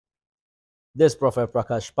This is Prophet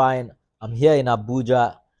Prakash Pine. I'm here in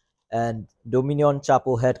Abuja, and Dominion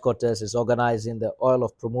Chapel headquarters is organizing the Oil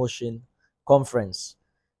of Promotion conference.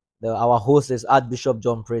 Our host is Archbishop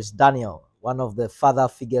John Praise Daniel, one of the father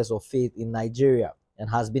figures of faith in Nigeria, and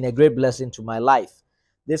has been a great blessing to my life.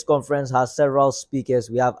 This conference has several speakers.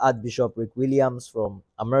 We have Archbishop Rick Williams from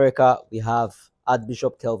America. We have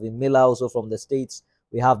Archbishop Kelvin Miller, also from the States.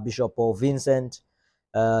 We have Bishop Paul Vincent.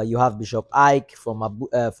 You have Bishop Ike from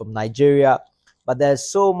Nigeria. But there's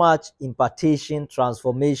so much impartation,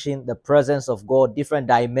 transformation, the presence of God, different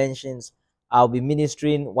dimensions. I'll be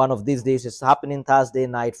ministering one of these days. It's happening Thursday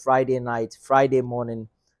night, Friday morning,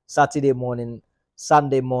 Saturday morning,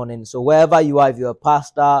 Sunday morning. So wherever you are, if you're a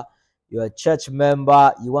pastor, you're a church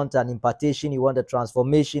member, you want an impartation, you want a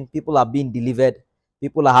transformation, people are being delivered,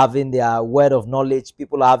 people are having their word of knowledge,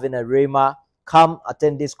 people are having a rhema. Come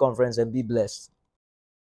attend this conference and be blessed.